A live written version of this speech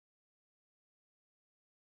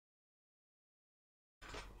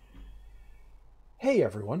Hey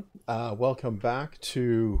everyone, welcome back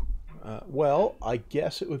to, well, I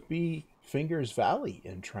guess it would be Fingers Valley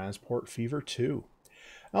in Transport Fever 2.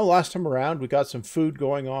 Now, last time around, we got some food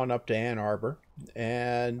going on up to Ann Arbor,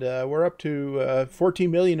 and we're up to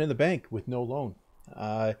 14 million in the bank with no loan.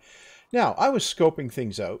 Now, I was scoping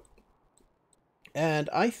things out,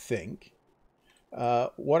 and I think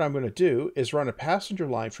what I'm going to do is run a passenger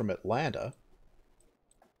line from Atlanta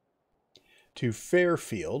to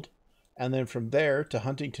Fairfield, and then from there to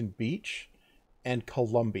Huntington Beach and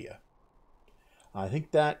Columbia. I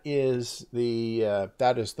think that is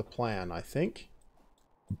the plan, I think.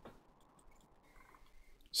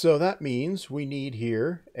 So that means we need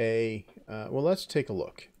here a well, let's take a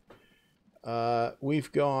look.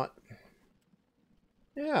 We've got,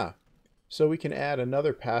 yeah, so we can add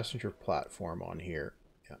another passenger platform on here.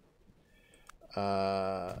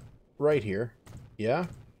 Yeah. Right here. Yeah.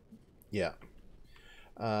 Yeah.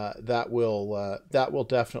 That will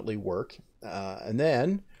definitely work. And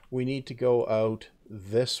then we need to go out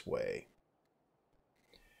this way.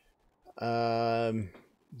 Yeah,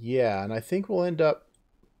 and I think we'll end up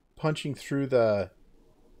punching through the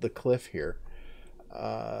cliff here,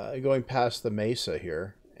 going past the mesa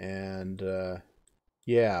here, and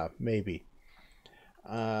yeah, maybe.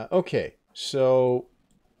 Okay, so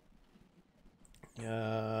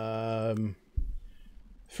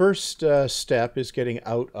first step is getting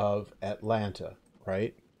out of Atlanta,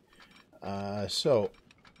 right? So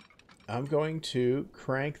I'm going to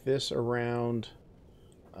crank this around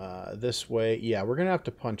this way. Yeah, we're going to have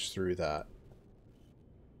to punch through that.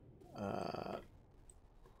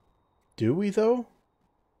 Do we, though?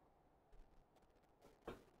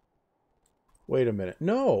 Wait a minute.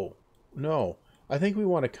 No. No. I think we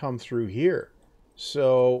want to come through here.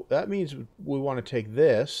 So that means we want to take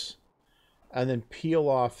this and then peel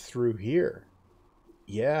off through here.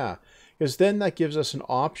 Yeah, because then that gives us an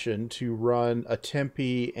option to run a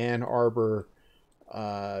Tempe, Ann Arbor,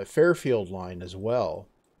 Fairfield line as well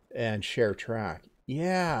and share track.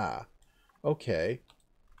 Yeah. Okay.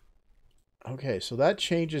 Okay, so that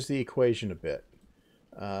changes the equation a bit.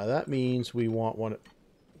 That means we want one...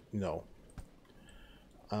 No.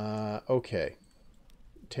 Okay.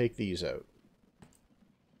 Take these out.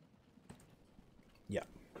 Yeah.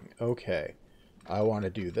 Okay. I want to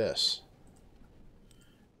do this.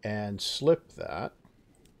 And slip that.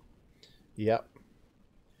 Yep.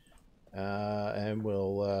 And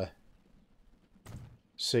we'll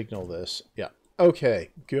signal this. Yeah. Okay,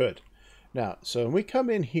 good. Now, so we come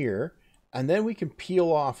in here, and then we can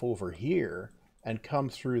peel off over here and come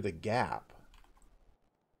through the gap.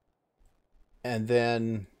 And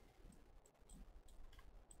then...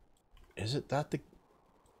 Is it that the...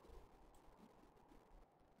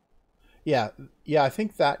 Yeah, I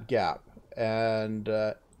think that gap. And...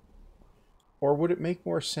 or would it make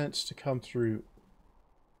more sense to come through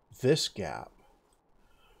this gap?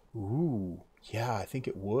 Ooh, yeah, I think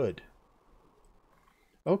it would.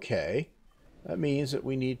 Okay. That means that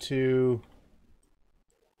we need to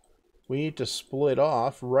split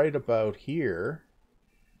off right about here.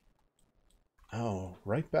 Oh,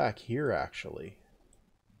 right back here, actually.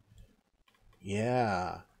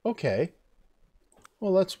 Yeah. Okay.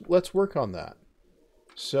 Well, let's work on that.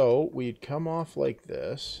 So we'd come off like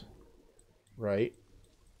this, right?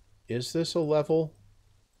 Is this a level?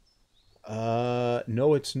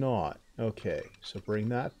 No, it's not. Okay, so bring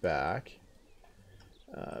that back.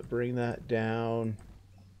 Bring that down.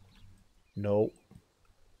 Nope.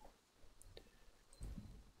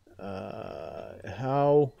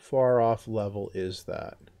 How far off level is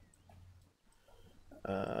that?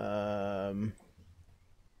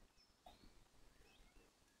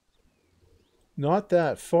 Not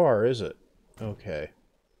that far, is it? Okay.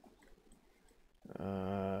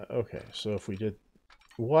 Okay, so if we did...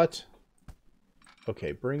 What?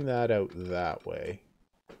 Okay, bring that out that way.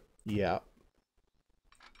 Yeah.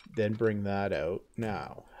 Then bring that out.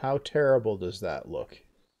 Now, how terrible does that look?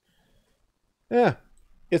 Yeah,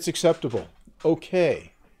 it's acceptable.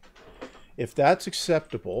 Okay. If that's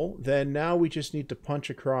acceptable, then now we just need to punch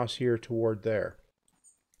across here toward there.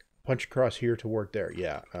 Punch across here toward there.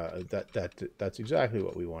 Yeah, that's exactly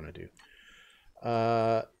what we want to do.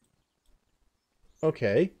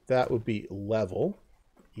 Okay, that would be level.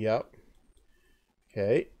 Yep.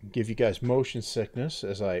 Okay, give you guys motion sickness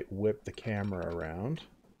as I whip the camera around.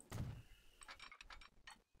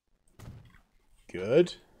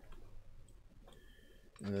 Good.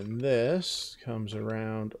 And then this comes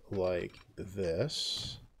around like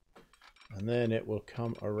this. And then it will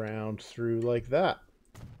come around through like that.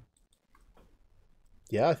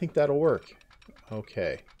 Yeah, I think that'll work.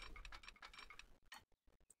 Okay.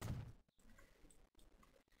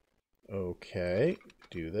 Okay,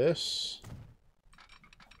 do this.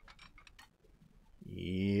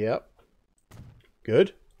 Yep.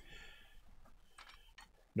 Good.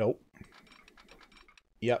 Nope.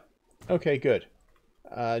 Yep. Okay, good.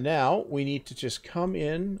 Now we need to just come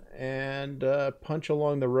in and punch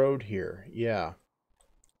along the road here. Yeah.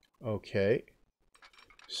 Okay.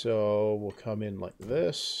 So we'll come in like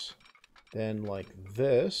this, then like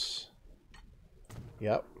this.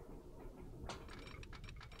 Yep.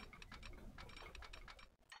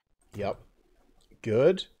 Yep.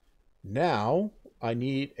 Good. Now I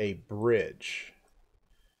need a bridge.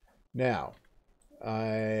 Now,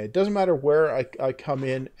 it doesn't matter where I come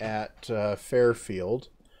in at Fairfield,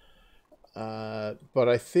 but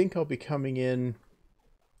I think I'll be coming in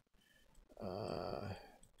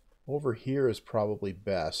over here is probably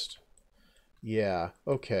best. Yeah,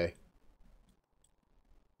 okay.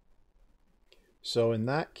 So in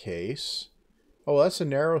that case, oh, that's a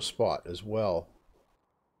narrow spot as well.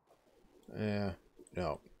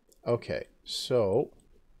 No. Okay, so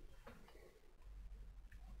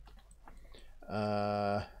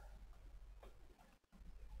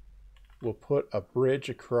we'll put a bridge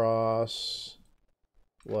across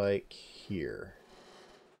like here.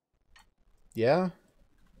 Yeah?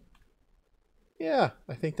 Yeah,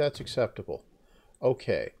 I think that's acceptable.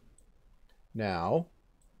 Okay. Now,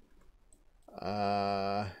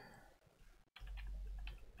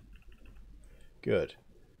 good.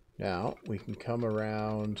 Now, we can come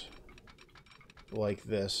around like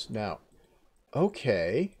this. Now,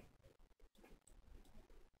 okay.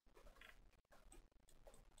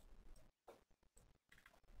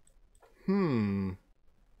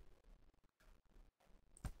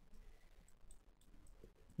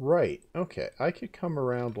 Right. Okay. I could come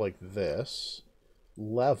around like this.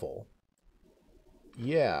 Level.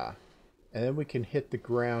 Yeah. And then we can hit the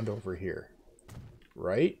ground over here.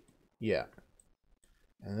 Right? Yeah.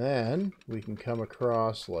 And then we can come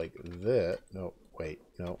across like this. No, wait,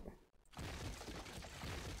 no.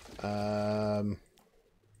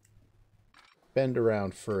 Bend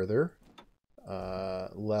around further.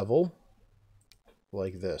 Level.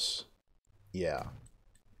 Like this. Yeah.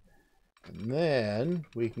 And then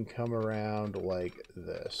we can come around like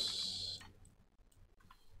this.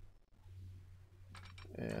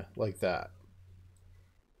 Yeah, like that.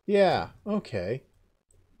 Yeah, okay.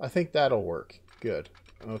 I think that'll work. Good.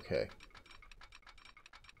 Okay.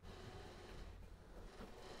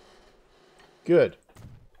 Good.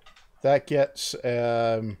 That gets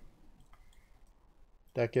a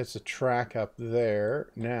track up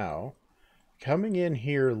there. Now, coming in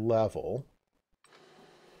here level,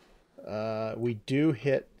 we do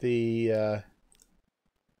hit the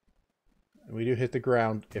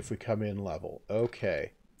ground if we come in level.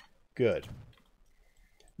 Okay. Good.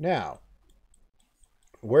 Now,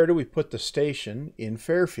 where do we put the station in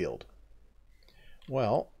Fairfield?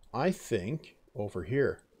 Well, I think over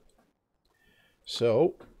here.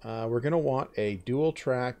 So, we're going to want a dual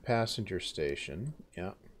track passenger station.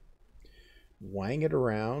 Yeah. Wang it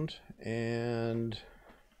around and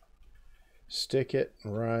stick it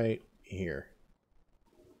right here.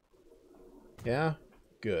 Yeah?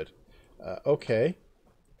 Good. Okay.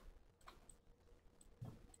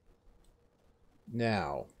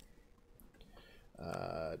 Now,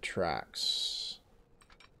 tracks.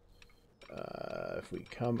 If we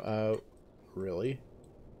come out, really?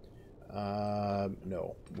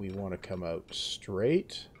 No, we want to come out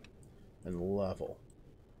straight and level.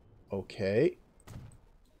 Okay.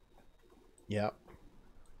 Yep.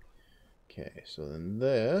 Okay, so then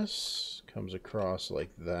this comes across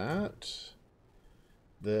like that.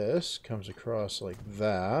 This comes across like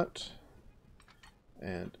that.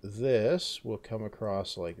 And this will come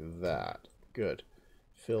across like that. Good.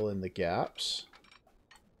 Fill in the gaps.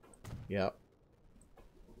 Yep.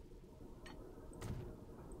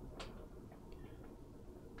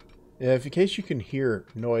 If in case you can hear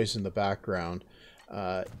noise in the background,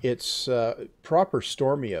 it's proper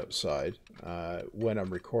stormy outside when I'm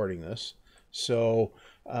recording this. So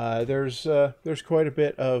there's quite a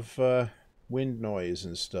bit of wind noise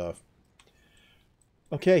and stuff.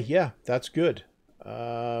 Okay, yeah, that's good.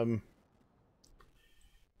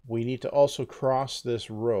 We need to also cross this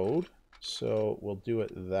road, so we'll do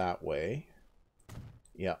it that way.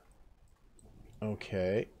 Yeah.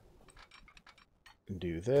 Okay.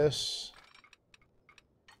 Do this.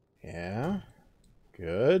 Yeah.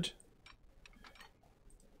 Good.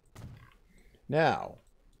 Now,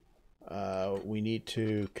 we need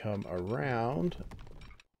to come around.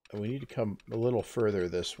 We need to come a little further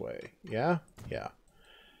this way. Yeah? Yeah.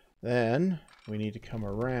 Then we need to come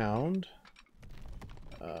around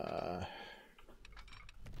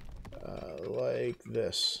Like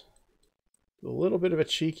this. A little bit of a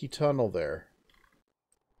cheeky tunnel there.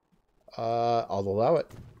 I'll allow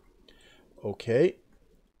it. Okay.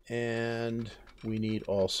 And we need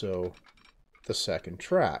also the second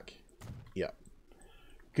track. Yep.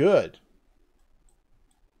 Good.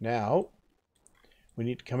 Now, we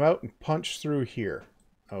need to come out and punch through here.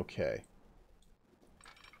 Okay.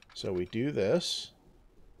 So we do this.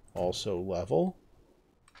 Also level.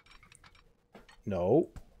 No.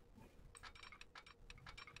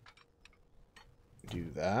 Do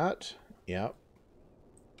that. Yep.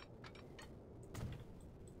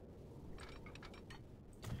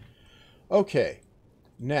 Okay.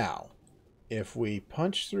 Now, if we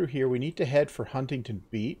punch through here, we need to head for Huntington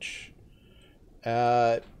Beach.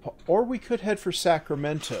 Or we could head for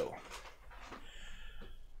Sacramento.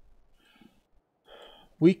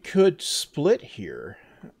 We could split here.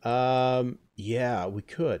 Yeah, we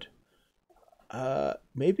could.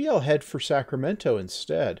 Maybe I'll head for Sacramento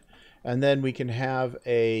instead. And then we can have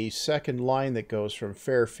a second line that goes from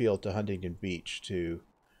Fairfield to Huntington Beach to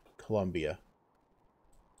Columbia.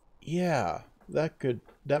 Yeah,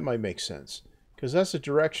 that might make sense. Because that's a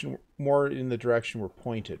direction, more in the direction we're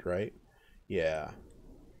pointed, right? Yeah.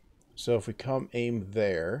 So if we come aim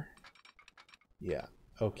there. Yeah.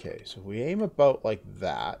 Okay, so if we aim about like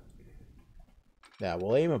that. Now,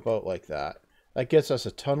 we'll aim about like that. That gets us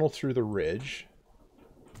a tunnel through the ridge.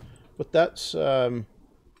 But that's an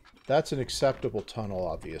acceptable tunnel,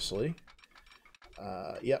 obviously.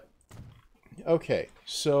 Yep. Okay,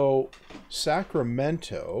 so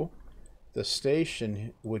Sacramento, the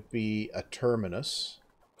station would be a terminus.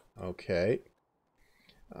 Okay.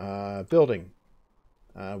 Building.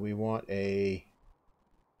 We want a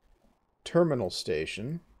terminal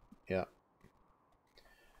station. Yeah.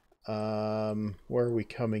 Where are we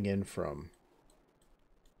coming in from?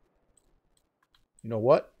 You know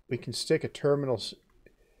what? We can stick a terminal...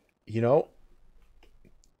 You know,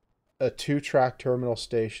 a 2-track terminal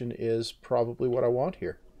station is probably what I want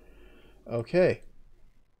here. Okay.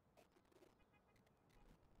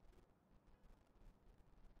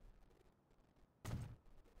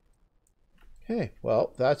 Okay,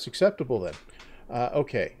 well, that's acceptable then.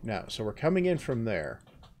 Okay, now, so we're coming in from there.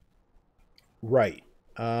 Right.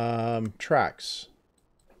 Tracks.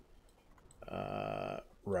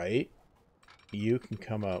 Right. You can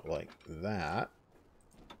come out like that.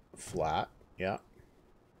 Flat. Yeah.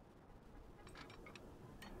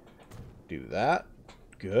 Do that.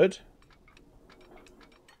 Good.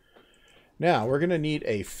 Now, we're going to need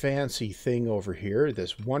a fancy thing over here.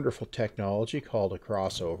 This wonderful technology called a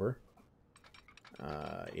crossover.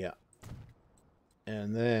 Yeah.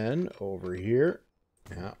 And then over here.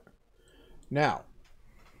 Yeah. Now.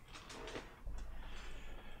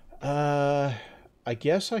 I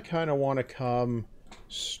guess I kind of want to come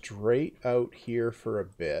straight out here for a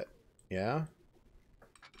bit. Yeah?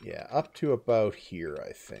 Yeah, up to about here,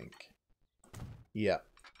 I think. Yeah.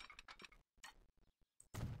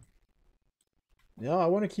 No, I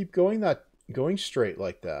want to keep going straight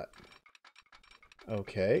like that.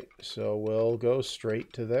 Okay, so we'll go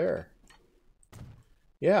straight to there.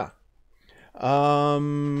 Yeah.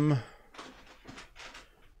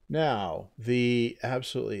 Now, the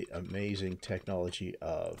absolutely amazing technology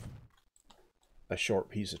of a short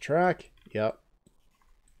piece of track. Yep.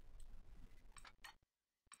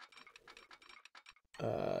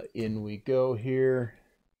 In we go here.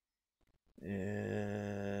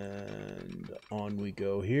 And on we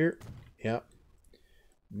go here. Yep.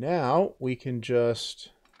 Now we can just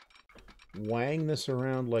wang this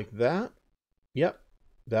around like that. Yep.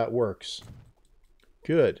 That works.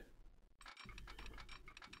 Good.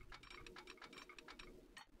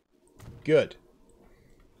 Good.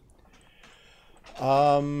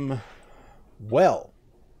 Well,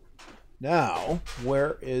 now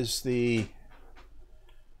where's the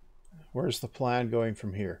plan going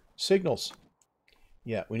from here? Signals.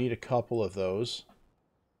 Yeah, we need a couple of those.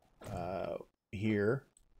 Here.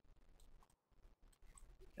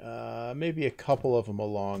 Maybe a couple of them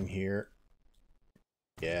along here.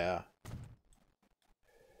 Yeah.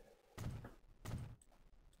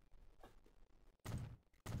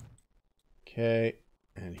 Okay,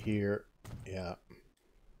 and here. Yeah.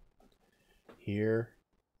 Here.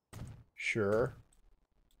 Sure.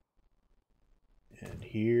 And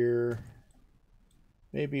here.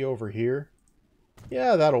 Maybe over here.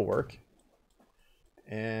 Yeah, that'll work.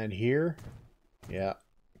 And here. Yeah.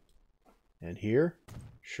 And here.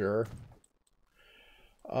 Sure.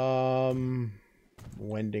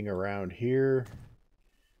 Wending around here.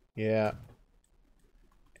 Yeah.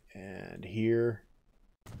 And here.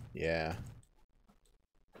 Yeah.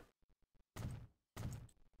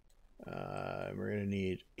 We're going to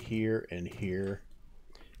need here and here.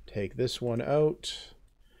 Take this one out.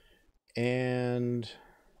 And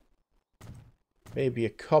maybe a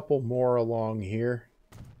couple more along here.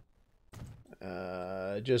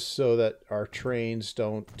 Just so that our trains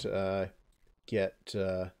don't get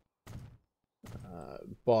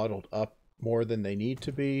bottled up more than they need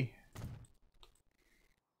to be.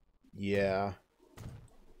 Yeah.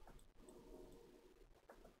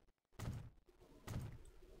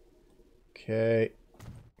 Okay.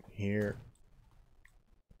 Here.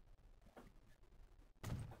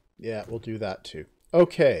 Yeah, we'll do that too.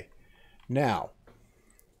 Okay. Now.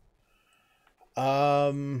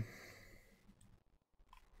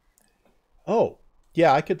 Oh,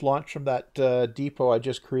 yeah, I could launch from that depot I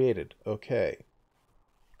just created. Okay.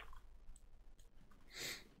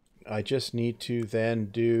 I just need to then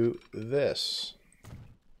do this.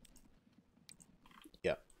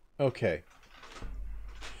 Yeah. Okay.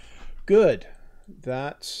 Good.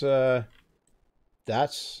 That's a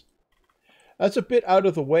bit out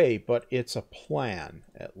of the way, but it's a plan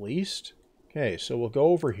at least. Okay, so we'll go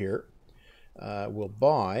over here. We'll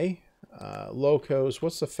buy locos.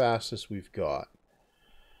 What's the fastest we've got?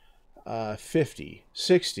 50,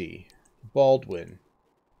 60, Baldwin.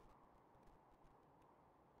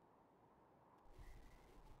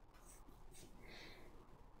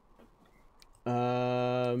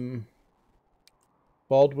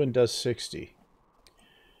 Baldwin does 60.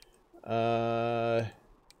 Yeah,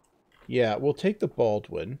 we'll take the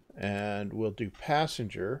Baldwin and we'll do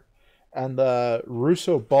passenger. And the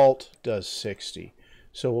Russo Balt does 60.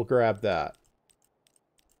 So we'll grab that.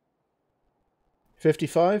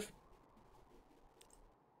 55?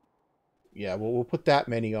 Yeah, well, we'll put that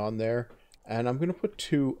many on there. And I'm going to put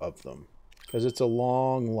 2 of them because it's a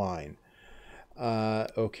long line.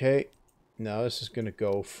 Okay. Now this is going to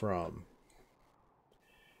go from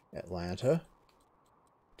Atlanta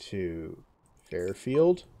to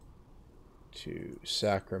Fairfield to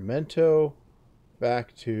Sacramento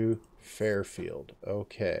back to Fairfield.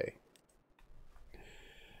 Okay.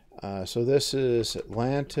 So this is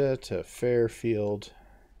Atlanta to Fairfield.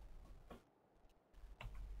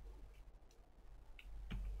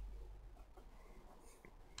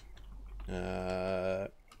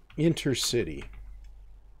 Intercity.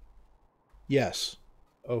 Yes.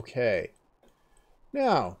 Okay.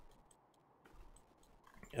 Now,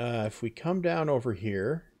 if we come down over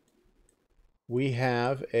here, we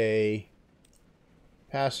have a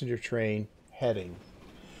passenger train heading.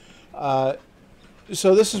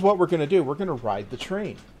 So this is what we're going to do. We're going to ride the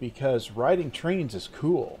train because riding trains is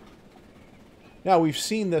cool. Now, we've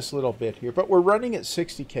seen this little bit here, but we're running at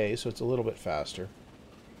 60K, so it's a little bit faster.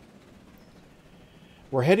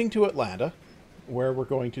 We're heading to Atlanta, where we're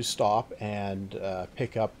going to stop and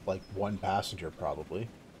pick up like 1 passenger probably.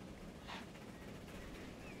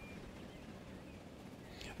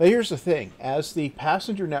 Now here's the thing. As the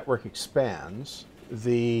passenger network expands,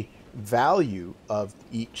 the value of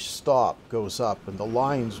each stop goes up and the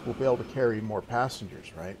lines will be able to carry more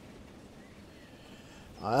passengers, right?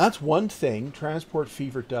 That's one thing Transport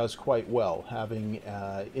Fever does quite well, having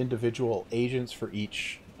individual agents for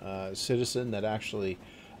each citizen that actually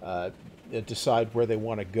decide where they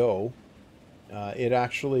want to go. It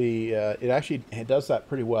actually does that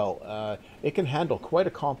pretty well. It can handle quite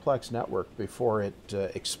a complex network before it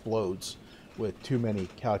explodes with too many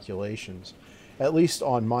calculations, at least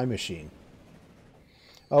on my machine.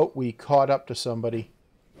 Oh, we caught up to somebody.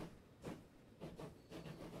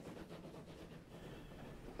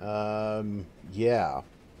 Yeah.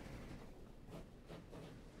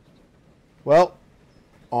 Well,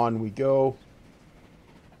 on we go.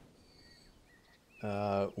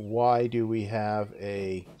 Why do we have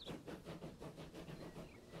a...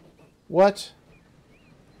 What?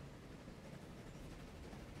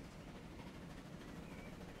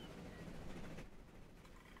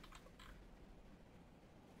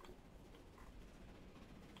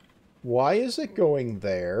 Why is it going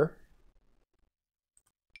there?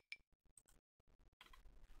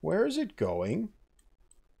 Where is it going?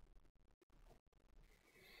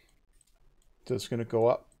 So it's going to go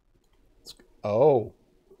up. Oh,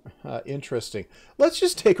 interesting. Let's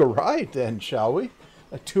just take a ride then, shall we?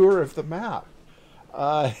 A tour of the map.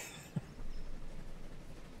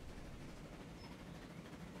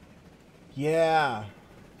 Yeah.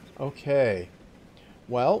 Okay.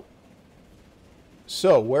 Well,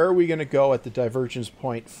 so where are we going to go at the divergence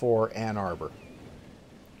point for Ann Arbor?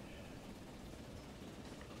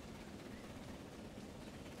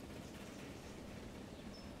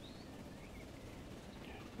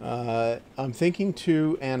 I'm thinking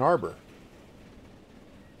to Ann Arbor.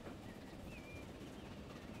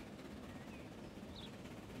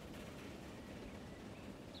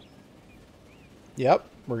 Yep,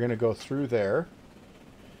 we're going to go through there.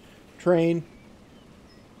 Train.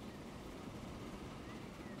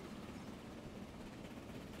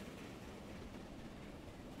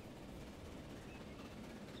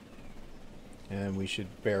 And we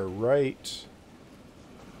should bear right.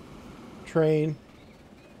 Train.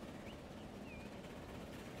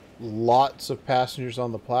 Lots of passengers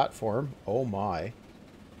on the platform. Oh my.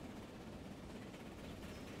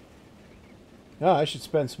 Oh, I should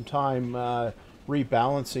spend some time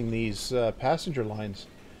rebalancing these passenger lines.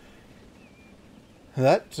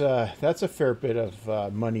 That's a fair bit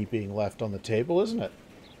of money being left on the table, isn't it?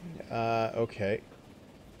 Okay.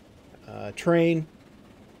 Train.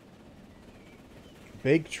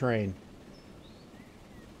 Big train.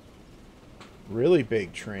 Really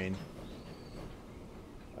big train.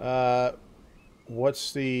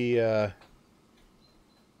 What's the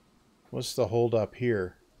hold up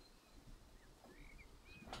here?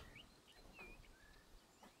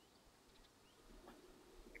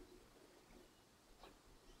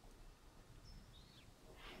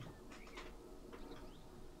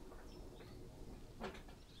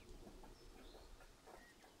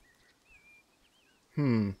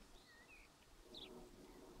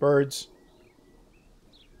 Birds.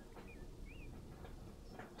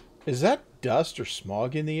 Is that dust or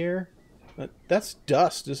smog in the air? That's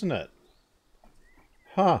dust, isn't it?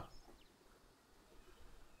 Huh.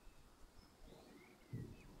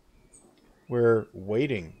 We're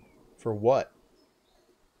waiting. For what?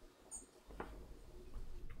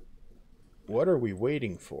 What are we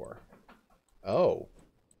waiting for? Oh.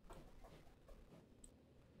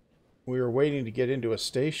 We were waiting to get into a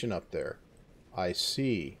station up there. I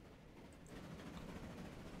see.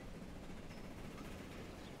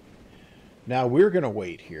 Now we're going to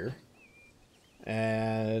wait here.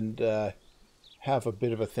 And have a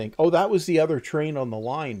bit of a think. Oh, that was the other train on the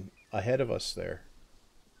line ahead of us there.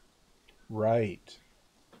 Right.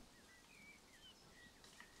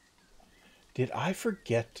 Did I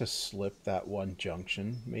forget to slip that one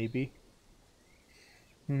junction, maybe?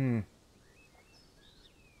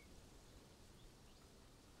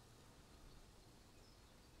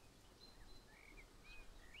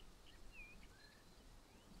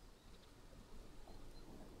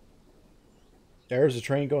 There's a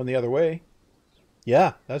train going the other way.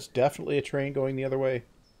 Yeah, that's definitely a train going the other way.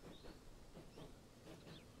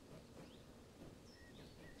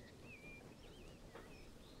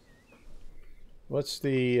 What's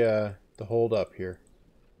the hold up here?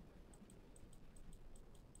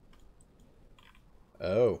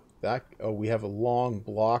 Oh, we have a long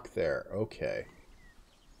block there. Okay.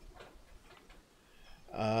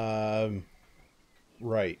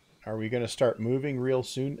 Right. Are we going to start moving real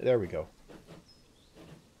soon? There we go.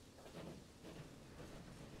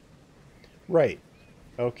 Right.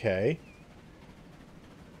 Okay.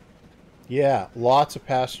 Yeah, lots of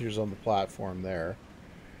passengers on the platform there.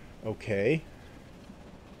 Okay.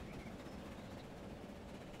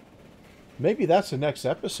 Maybe that's the next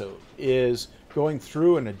episode, is going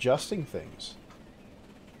through and adjusting things.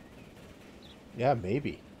 Yeah,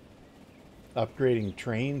 maybe. Upgrading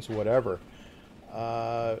trains, whatever.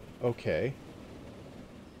 Okay.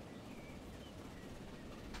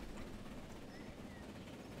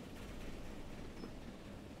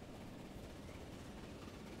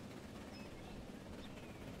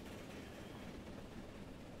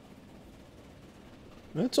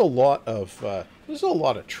 That's a lot of, there's a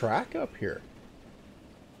lot of track up here.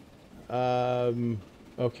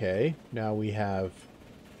 Okay. Now we have...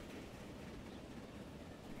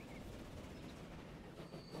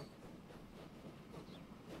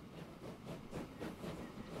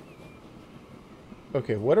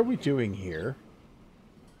 Okay, what are we doing here?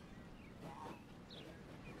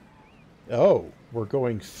 Oh, we're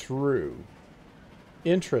going through.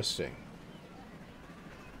 Interesting.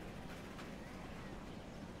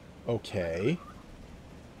 Okay.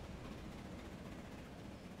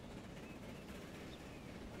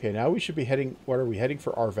 Okay, now we should be heading... What, are we heading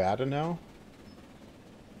for Arvada now?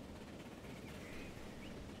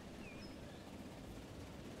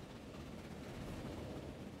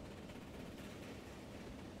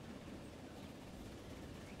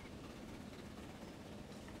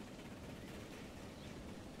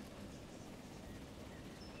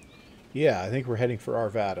 Yeah, I think we're heading for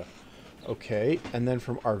Arvada. Okay, and then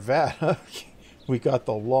from Arvada, we got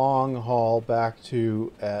the long haul back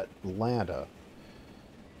to Atlanta.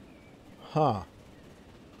 Huh.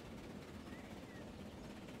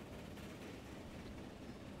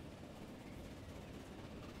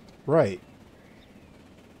 Right.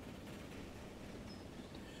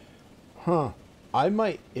 Huh.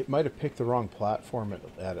 It might have picked the wrong platform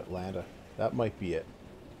at Atlanta. That might be it.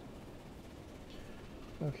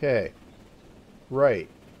 Okay. Right.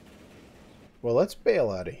 Well, let's bail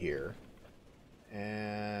out of here.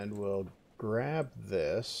 And we'll grab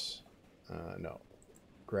this. No.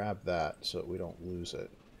 Grab that so that we don't lose it.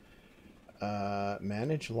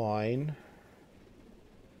 Manage line.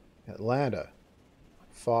 Atlanta.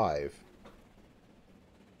 5.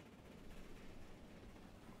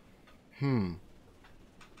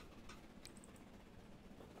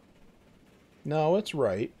 No, it's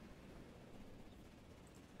right.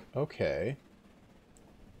 Okay.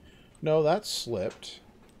 No, that slipped.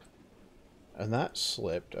 And that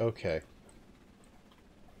slipped. Okay.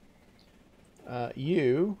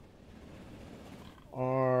 You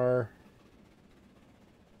are...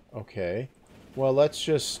 Okay. Well, let's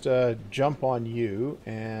just jump on you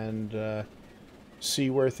and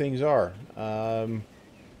see where things are.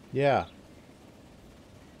 Yeah.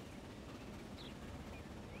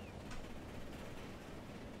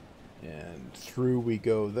 And through we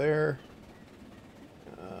go there.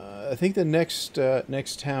 I think the next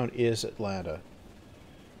town is Atlanta.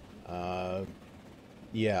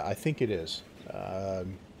 Yeah, I think it is.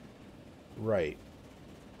 Right.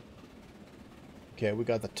 Okay, we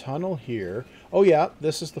got the tunnel here. Oh yeah,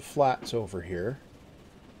 this is the flats over here.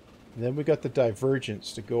 And then we got the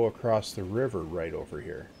divergence to go across the river right over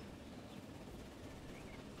here.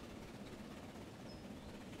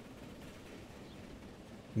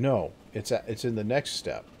 No, it's in the next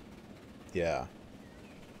step. Yeah.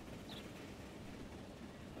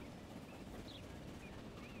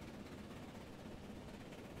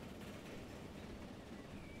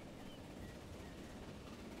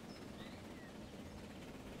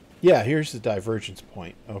 Yeah, here's the divergence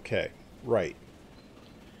point. Okay, right.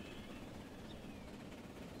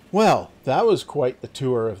 Well, that was quite the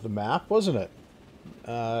tour of the map, wasn't it?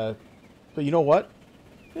 But you know what?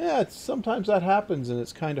 Yeah, sometimes that happens and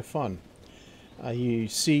it's kind of fun. You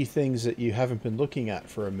see things that you haven't been looking at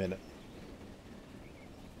for a minute.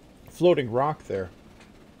 Floating rock there.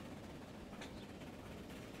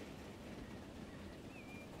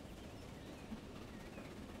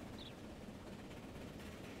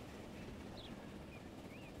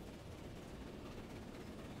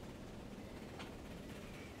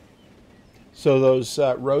 So those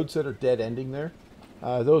roads that are dead-ending there,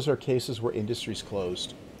 those are cases where industry's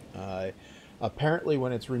closed. Apparently,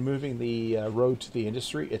 when it's removing the road to the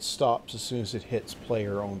industry, it stops as soon as it hits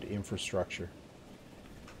player-owned infrastructure.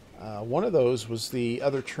 One of those was the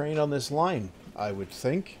other train on this line, I would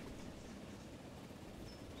think.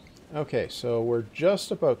 Okay, so we're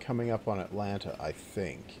just about coming up on Atlanta, I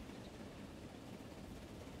think.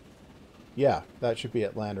 Yeah, that should be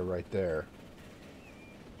Atlanta right there.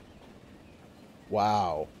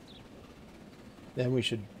 Wow. Then we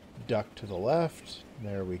should duck to the left.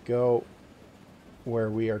 There we go. Where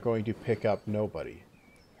we are going to pick up nobody.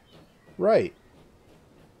 Right.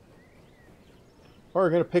 Or we're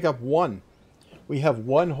going to pick up one. We have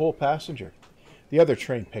one whole passenger. The other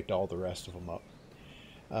train picked all the rest of them up.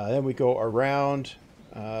 Then we go around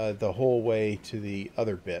the whole way to the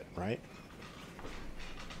other bit, right?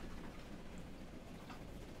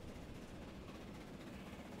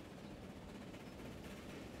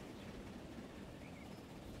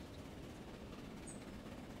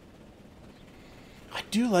 I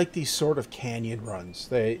do like these sort of canyon runs.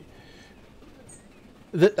 I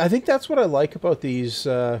think that's what I like about these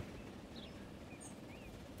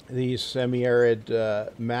semi-arid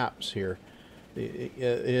maps here.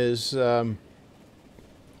 It's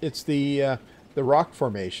the rock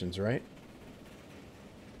formations, right?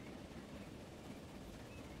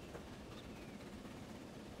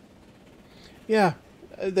 Yeah,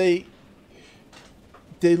 they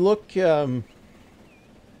look.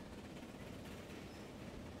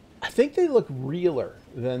 I think they look realer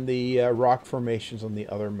than the rock formations on the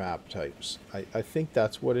other map types. I think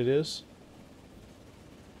that's what it is.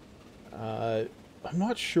 I'm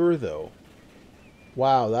not sure, though.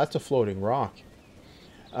 Wow, that's a floating rock.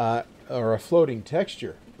 Or a floating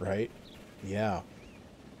texture, right? Yeah.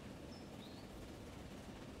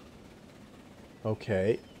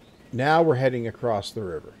 Okay. Now we're heading across the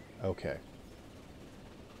river. Okay.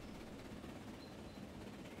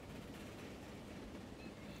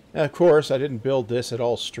 Now, of course, I didn't build this at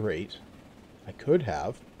all straight. I could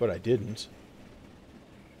have, but I didn't.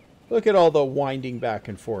 Look at all the winding back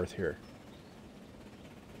and forth here.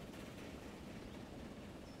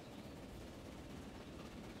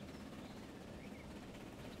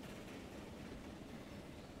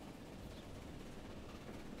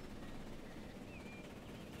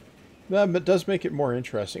 That does make it more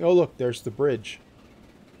interesting. Oh, look, there's the bridge.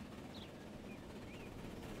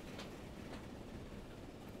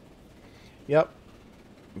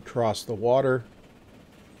 Across the water.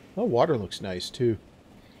 Oh, water looks nice too.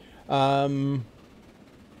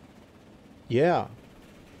 Yeah.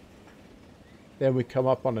 Then we come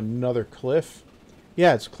up on another cliff.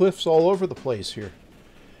 Yeah, it's cliffs all over the place here.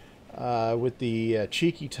 With the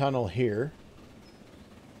cheeky tunnel here.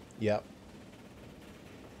 Yep.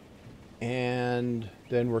 And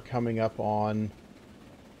then we're coming up on,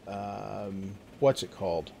 what's it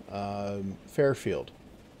called? Fairfield.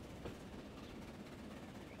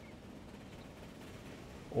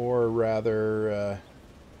 Or rather,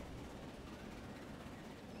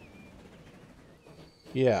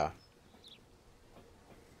 yeah.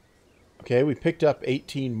 Okay, we picked up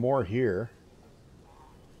 18 more here.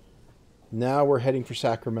 Now we're heading for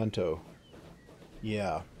Sacramento.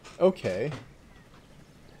 Yeah. Okay.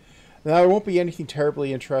 Now there won't be anything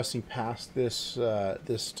terribly interesting past this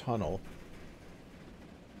this tunnel,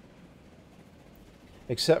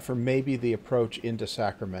 except for maybe the approach into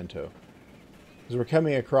Sacramento, because we're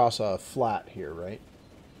coming across a flat here, right?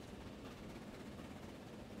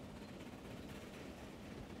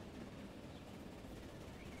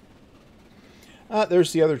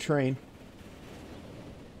 There's the other train.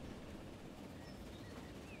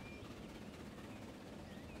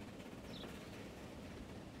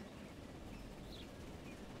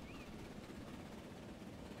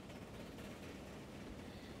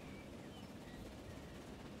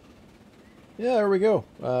 Yeah, there we go.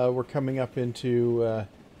 We're coming up into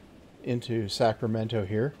Sacramento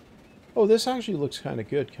here. Oh, this actually looks kind of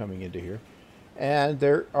good coming into here. And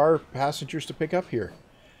there are passengers to pick up here.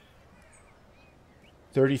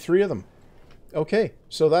 33 of them. Okay,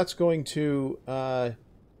 so that's going to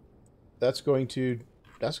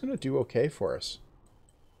do okay for us.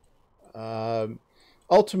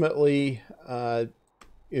 Ultimately,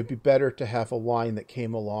 it'd be better to have a line that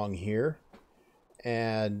came along here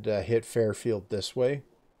and hit Fairfield this way.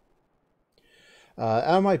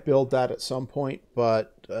 I might build that at some point,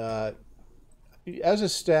 but as it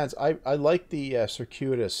stands, I like the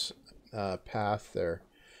circuitous path there.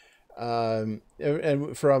 And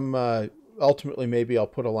from ultimately, maybe I'll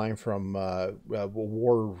put a line from a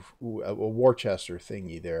Worcester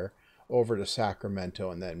thingy there over to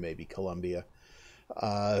Sacramento, and then maybe Columbia.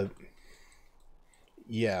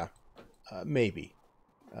 Yeah, maybe.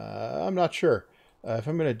 I'm not sure. If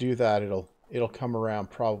I'm going to do that, it'll come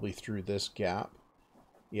around probably through this gap.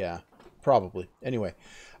 Yeah, probably. Anyway,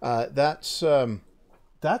 that's going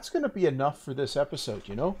to be enough for this episode.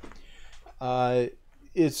 You know,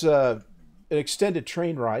 it's an extended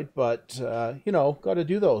train ride, but you know, got to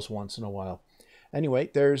do those once in a while.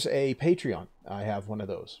 Anyway, there's a Patreon. I have one of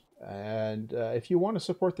those. And if you want to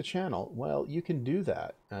support the channel, well, you can do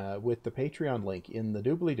that with the Patreon link in the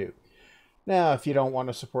doobly-doo. Now, if you don't want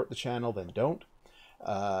to support the channel, then don't.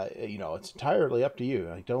 You know, it's entirely up to you.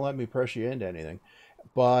 Like, don't let me pressure you into anything.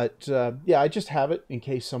 But, yeah, I just have it in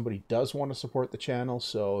case somebody does want to support the channel.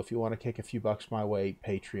 So if you want to kick a few bucks my way,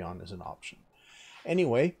 Patreon is an option.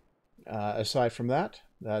 Anyway, aside from that,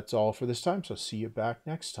 that's all for this time. So see you back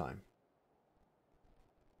next time.